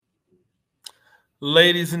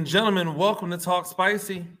Ladies and gentlemen, welcome to Talk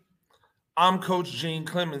Spicy. I'm Coach Gene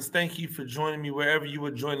Clemens. Thank you for joining me wherever you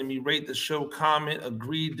are joining me. Rate the show, comment,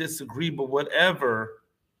 agree, disagree, but whatever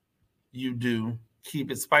you do,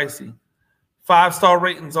 keep it spicy. 5-star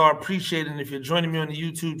ratings are appreciated. And if you're joining me on the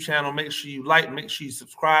YouTube channel, make sure you like, make sure you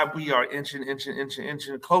subscribe. We are inching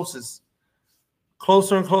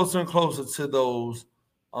closer and closer to those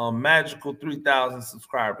magical 3,000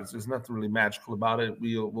 subscribers. There's nothing really magical about it.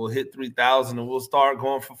 We'll hit 3,000 and we'll start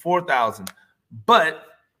going for 4,000. But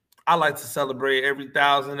I like to celebrate every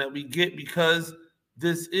 1,000 that we get because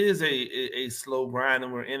this is a slow grind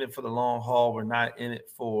and we're in it for the long haul. We're not in it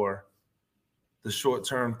for the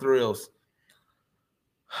short-term thrills.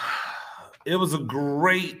 It was a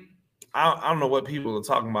great, I don't know what people are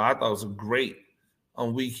talking about. I thought it was a great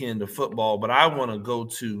weekend of football, but I want to go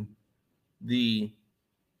to the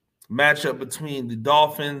matchup between the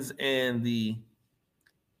Dolphins and the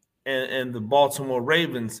Baltimore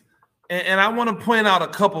Ravens. And I want to point out a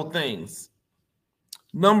couple things.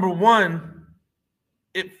 Number one,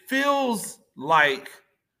 it feels like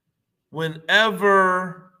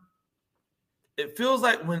whenever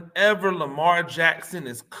Lamar Jackson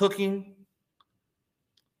is cooking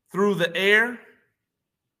through the air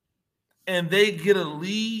and they get a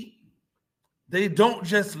lead, they don't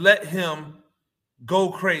just let him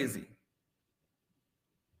go crazy.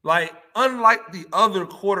 Like, unlike the other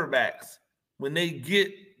quarterbacks, when they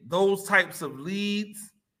get those types of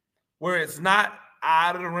leads where it's not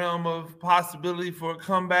out of the realm of possibility for a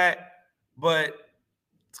comeback, but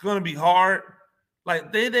it's going to be hard.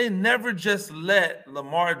 Like, they never just let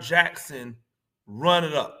Lamar Jackson run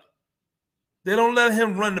it up. They don't let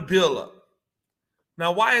him run the bill up.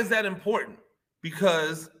 Now, why is that important?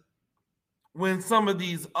 Because when some of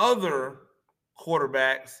these other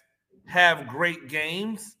quarterbacks have great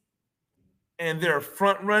games and they're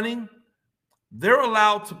front running, they're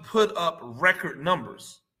allowed to put up record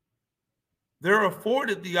numbers. They're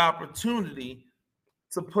afforded the opportunity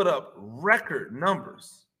to put up record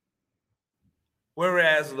numbers.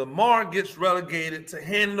 Whereas Lamar gets relegated to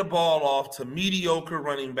handing the ball off to mediocre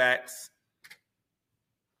running backs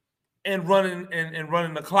and running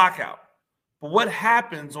the clock out. But what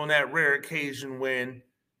happens on that rare occasion when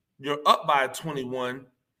you're up by 21,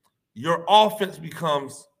 your offense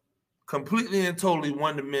becomes completely and totally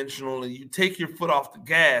one-dimensional and you take your foot off the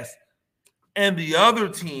gas and the other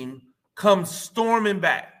team comes storming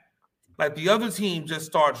back. Like, the other team just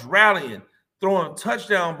starts rallying, throwing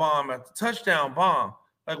touchdown bomb after touchdown bomb.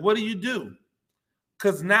 Like, what do?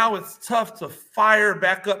 Because now it's tough to fire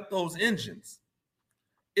back up those engines.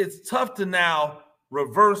 It's tough to now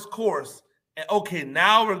reverse course. And, okay,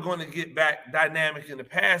 now we're going to get back dynamic in the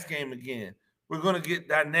pass game again. We're going to get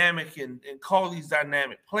dynamic and call these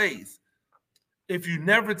dynamic plays. If you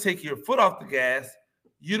never take your foot off the gas,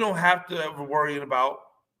 you don't have to ever worry about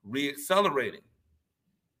reaccelerating.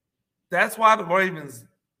 That's why the Ravens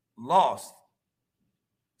lost.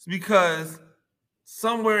 It's because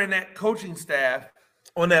somewhere in that coaching staff,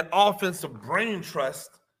 on that offensive brain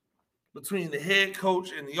trust between the head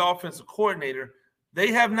coach and the offensive coordinator, they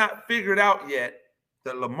have not figured out yet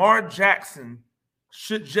that Lamar Jackson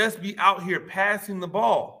should just be out here passing the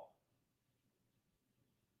ball.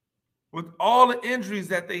 With all the injuries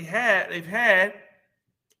that they've had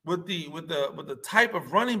with the type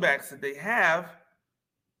of running backs that they have,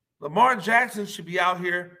 Lamar Jackson should be out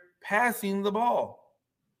here passing the ball.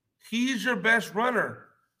 He's your best runner.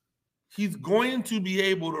 He's going to be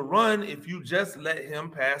able to run if you just let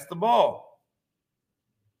him pass the ball.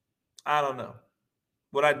 I don't know.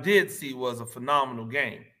 What I did see was a phenomenal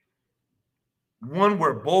game. One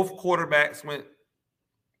where both quarterbacks went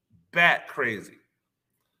bat crazy.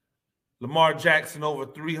 Lamar Jackson over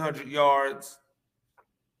 300 yards.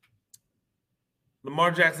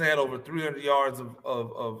 Lamar Jackson had over 300 yards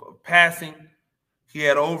of passing. He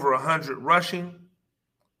had over 100 rushing.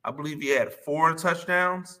 I believe he had 4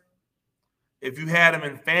 touchdowns. If you had him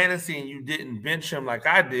in fantasy and you didn't bench him like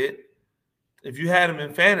I did, if you had him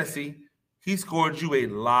in fantasy, he scored you a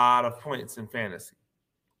lot of points in fantasy.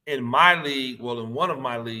 In my league, in one of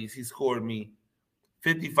my leagues, he scored me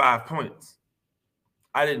 55 points.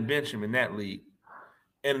 I didn't bench him in that league.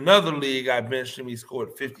 In another league, I benched him. He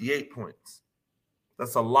scored 58 points.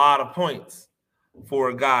 That's a lot of points for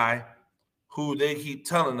a guy who they keep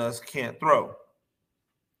telling us can't throw,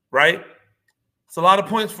 right? It's a lot of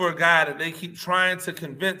points for a guy that they keep trying to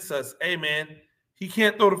convince us, hey, man, he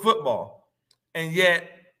can't throw the football. And yet,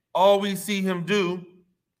 all we see him do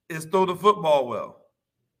is throw the football well.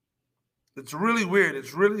 It's really weird.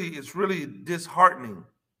 It's really disheartening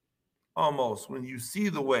almost when you see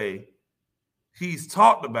the way he's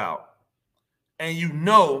talked about and you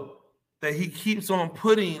know that he keeps on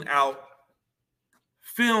putting out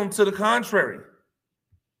film to the contrary.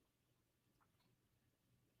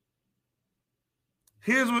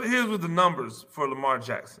 Here's what the numbers for Lamar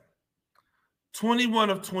Jackson. 21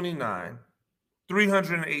 of 29,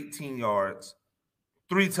 318 yards,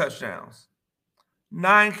 3 touchdowns,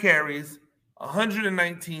 9 carries,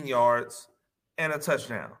 119 yards, and a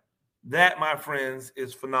touchdown. That, my friends,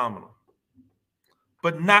 is phenomenal.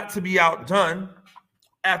 But not to be outdone,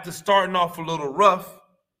 after starting off a little rough,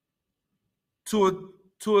 Tua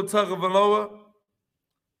Tagovailoa,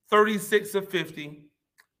 36 of 50,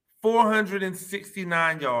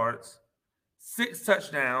 469 yards, 6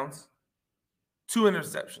 touchdowns, 2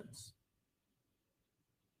 interceptions.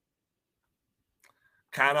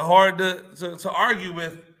 Kind of hard to argue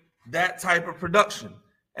with that type of production.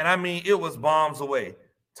 And I mean, it was bombs away.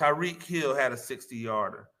 Tyreek Hill had a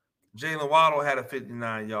 60-yarder. Jalen Waddle had a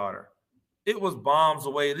 59-yarder. It was bombs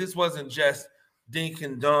away. This wasn't just dink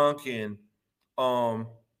and dunk and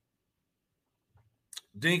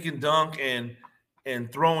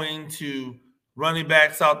throwing to running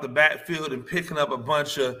backs out the backfield and picking up a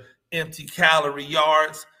bunch of empty calorie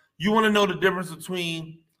yards. You want to know the difference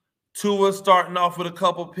between Tua starting off with a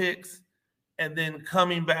couple picks and then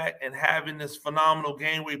coming back and having this phenomenal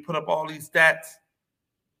game where he put up all these stats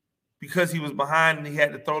because he was behind and he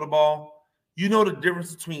had to throw the ball? You know the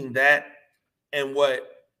difference between that and what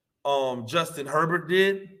Justin Herbert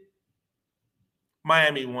did?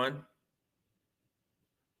 Miami won.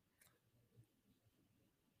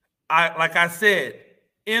 Like I said,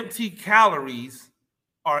 empty calories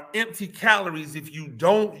are empty calories if you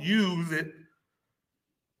don't use it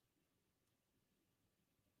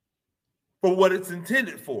for what it's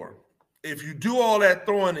intended for. If you do all that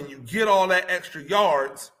throwing and you get all that extra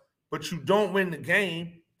yards, but you don't win the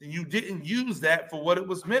game, then you didn't use that for what it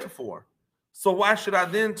was meant for. So why should I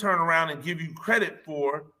then turn around and give you credit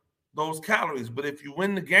for those calories? But if you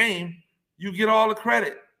win the game, you get all the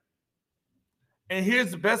credit. And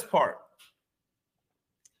here's the best part.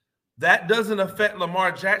 That doesn't affect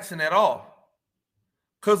Lamar Jackson at all.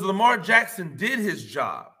 Because Lamar Jackson did his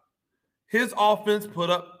job. His offense put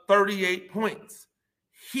up 38 points.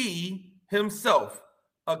 He himself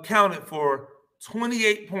accounted for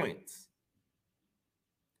 28 points.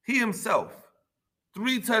 He himself,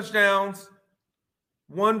 3 touchdowns,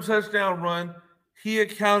 1 touchdown run. He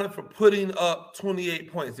accounted for putting up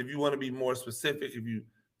 28 points. If you want to be more specific, if you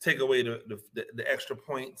take away the extra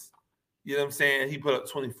points, you know what I'm saying? He put up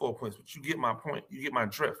 24 points, but you get my point. You get my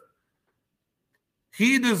drift.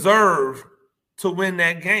 He deserved to win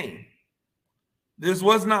that game. This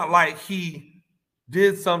was not like he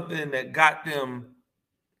did something that got them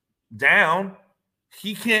down.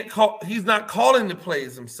 He's not calling the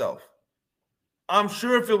plays himself. I'm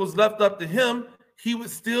sure if it was left up to him, he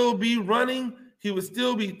would still be running. He would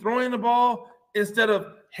still be throwing the ball instead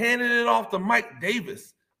of handing it off to Mike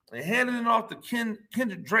Davis and handing it off to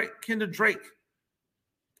Kendra Drake.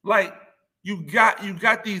 Like, you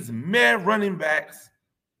got these mad running backs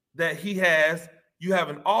that he has. You have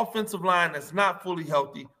an offensive line that's not fully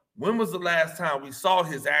healthy. When was the last time we saw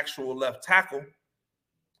his actual left tackle?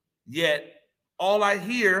 Yet, all I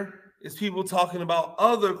hear is people talking about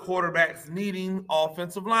other quarterbacks needing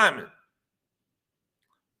offensive linemen.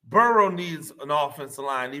 Burrow needs an offensive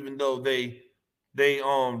line, even though they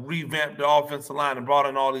revamped the offensive line and brought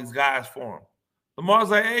in all these guys for him. Lamar's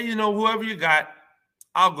like, hey, whoever you got,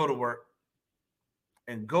 I'll go to work.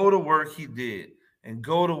 And go to work he did. And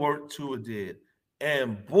go to work Tua did.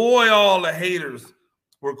 And boy, all the haters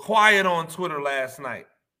were quiet on Twitter last night.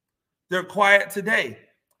 They're quiet today.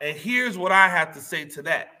 And here's what I have to say to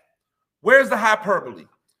that. Where's the hyperbole?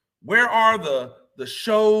 Where are the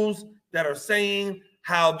shows that are saying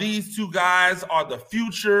how these two guys are the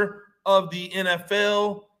future of the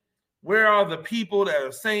NFL? Where are the people that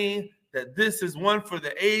are saying that this is one for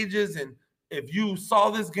the ages? And if you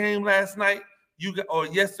saw this game last night, or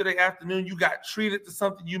yesterday afternoon, you got treated to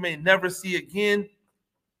something you may never see again.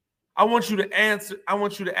 I want you to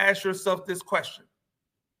ask yourself this question.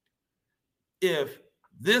 If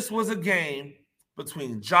this was a game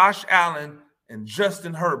between Josh Allen and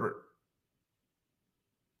Justin Herbert,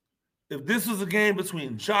 if this was a game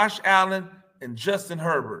between Josh Allen and Justin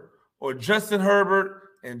Herbert, or Justin Herbert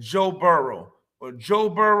and Joe Burrow, or Joe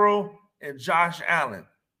Burrow and Josh Allen,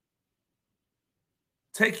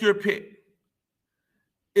 take your pick.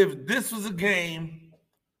 If this was a game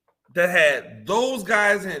that had those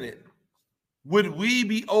guys in it, would we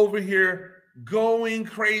be over here going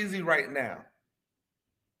crazy right now?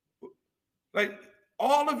 Like,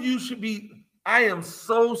 all of you should be, I am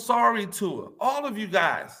so sorry, Tua. All of you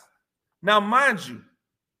guys, Now, mind you,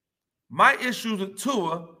 my issues with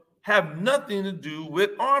Tua have nothing to do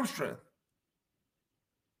with arm strength.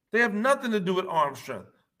 They have nothing to do with arm strength.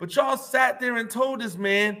 But y'all sat there and told this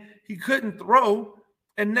man he couldn't throw,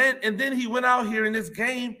 and then he went out here in this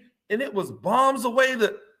game, and it was bombs away.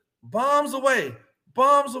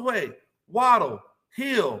 Waddle,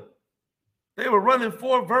 Hill. They were running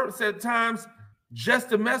 4 verts at times just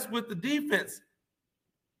to mess with the defense.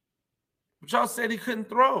 But y'all said he couldn't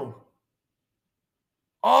throw.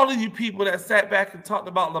 All of you people that sat back and talked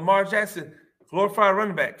about Lamar Jackson, glorified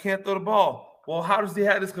running back, can't throw the ball. Well, how does he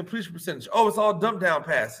have this completion percentage? Oh, it's all dump down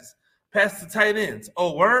passes. Passes to tight ends.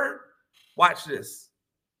 Oh, word? Watch this.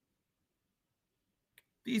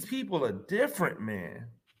 These people are different, man.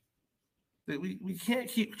 We can't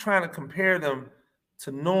keep trying to compare them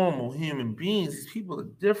to normal human beings. These people are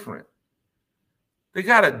different. They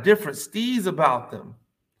got a different steez about them.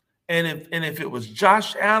 And if it was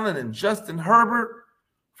Josh Allen and Justin Herbert,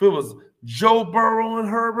 if it was Joe Burrow and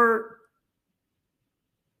Herbert,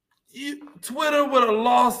 Twitter would have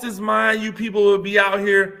lost its mind. You people would be out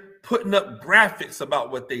here putting up graphics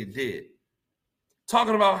about what they did,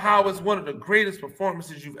 talking about how it's one of the greatest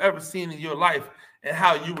performances you've ever seen in your life and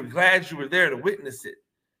how you were glad you were there to witness it.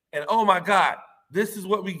 And oh my God, this is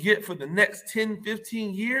what we get for the next 10,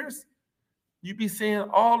 15 years. You'd be saying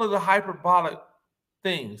all of the hyperbolic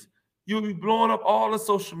things. You would be blowing up all the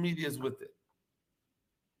social medias with it.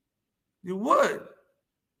 You would.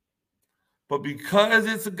 But because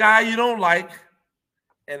it's a guy you don't like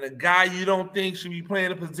and a guy you don't think should be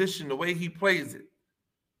playing a position the way he plays it,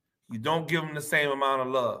 you don't give him the same amount of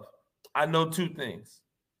love. I know 2 things.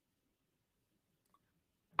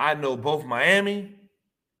 I know both Miami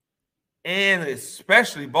and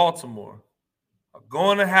especially Baltimore are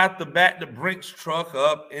going to have to back the Brinks truck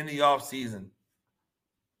up in the offseason.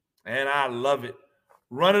 And I love it.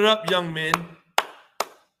 Run it up, young men.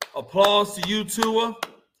 Applause to you, Tua.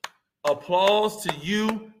 Applause to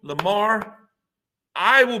you, Lamar.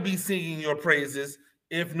 I will be singing your praises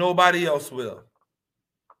if nobody else will.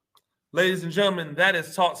 Ladies and gentlemen, that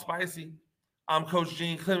is Talk Spicy. I'm Coach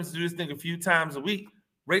Gene Clemens. Do this thing a few times a week.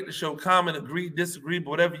 Rate the show, comment, agree, disagree, but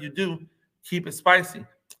whatever you do, keep it spicy.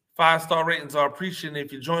 5-star ratings are appreciated.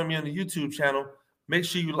 If you join me on the YouTube channel, make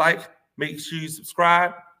sure you like, make sure you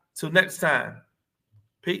subscribe. Till next time,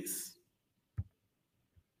 peace.